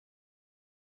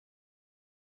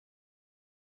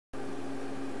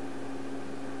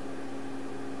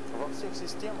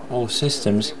All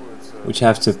systems, which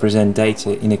have to present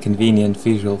data in a convenient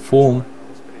visual form,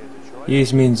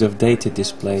 use means of data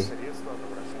display.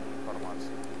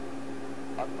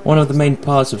 One of the main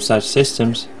parts of such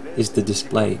systems is the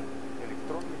display.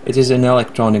 It is an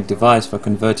electronic device for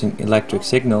converting electric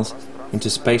signals into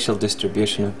spatial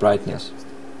distribution of brightness.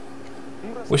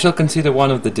 We shall consider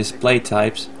one of the display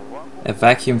types, a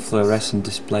vacuum fluorescent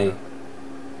display.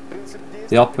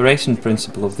 The operation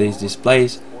principle of these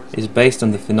displays is based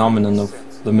on the phenomenon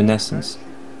of luminescence,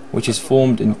 which is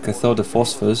formed in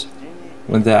cathodophosphors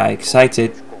when they are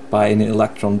excited by an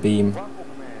electron beam.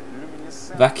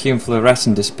 Vacuum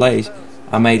fluorescent displays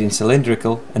are made in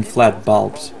cylindrical and flat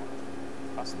bulbs.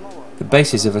 The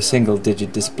basis of a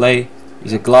single-digit display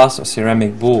is a glass or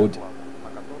ceramic board.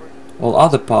 All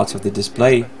other parts of the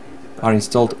display are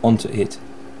installed onto it.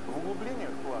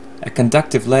 A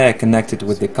conductive layer connected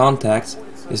with the contacts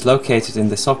is located in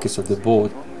the sockets of the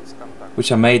board,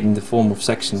 which are made in the form of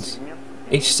sections.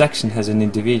 Each section has an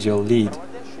individual lead.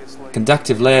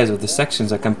 Conductive layers of the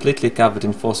sections are completely covered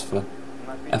in phosphor.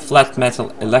 A flat metal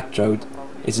electrode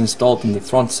is installed on the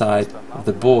front side of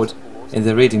the board in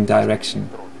the reading direction.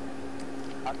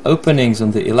 Openings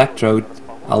on the electrode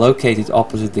are located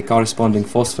opposite the corresponding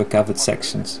phosphor-covered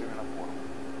sections.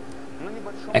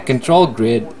 A control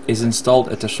grid is installed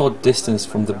at a short distance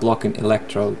from the blocking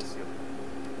electrode.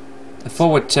 A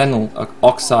forward channel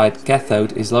oxide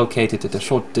cathode is located at a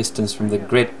short distance from the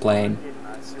grid plane,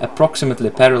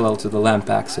 approximately parallel to the lamp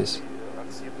axis.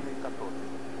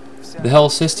 The whole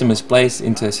system is placed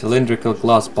into a cylindrical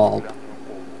glass bulb.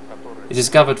 It is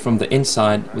covered from the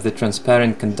inside with a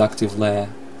transparent conductive layer.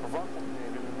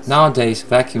 Nowadays,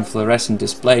 vacuum fluorescent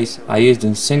displays are used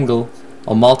in single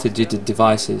or multi-digit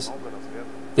devices.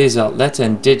 These are letter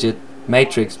and digit,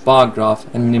 matrix, bar graph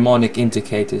and mnemonic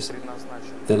indicators.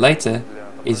 The latter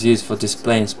is used for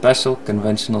displaying special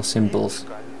conventional symbols.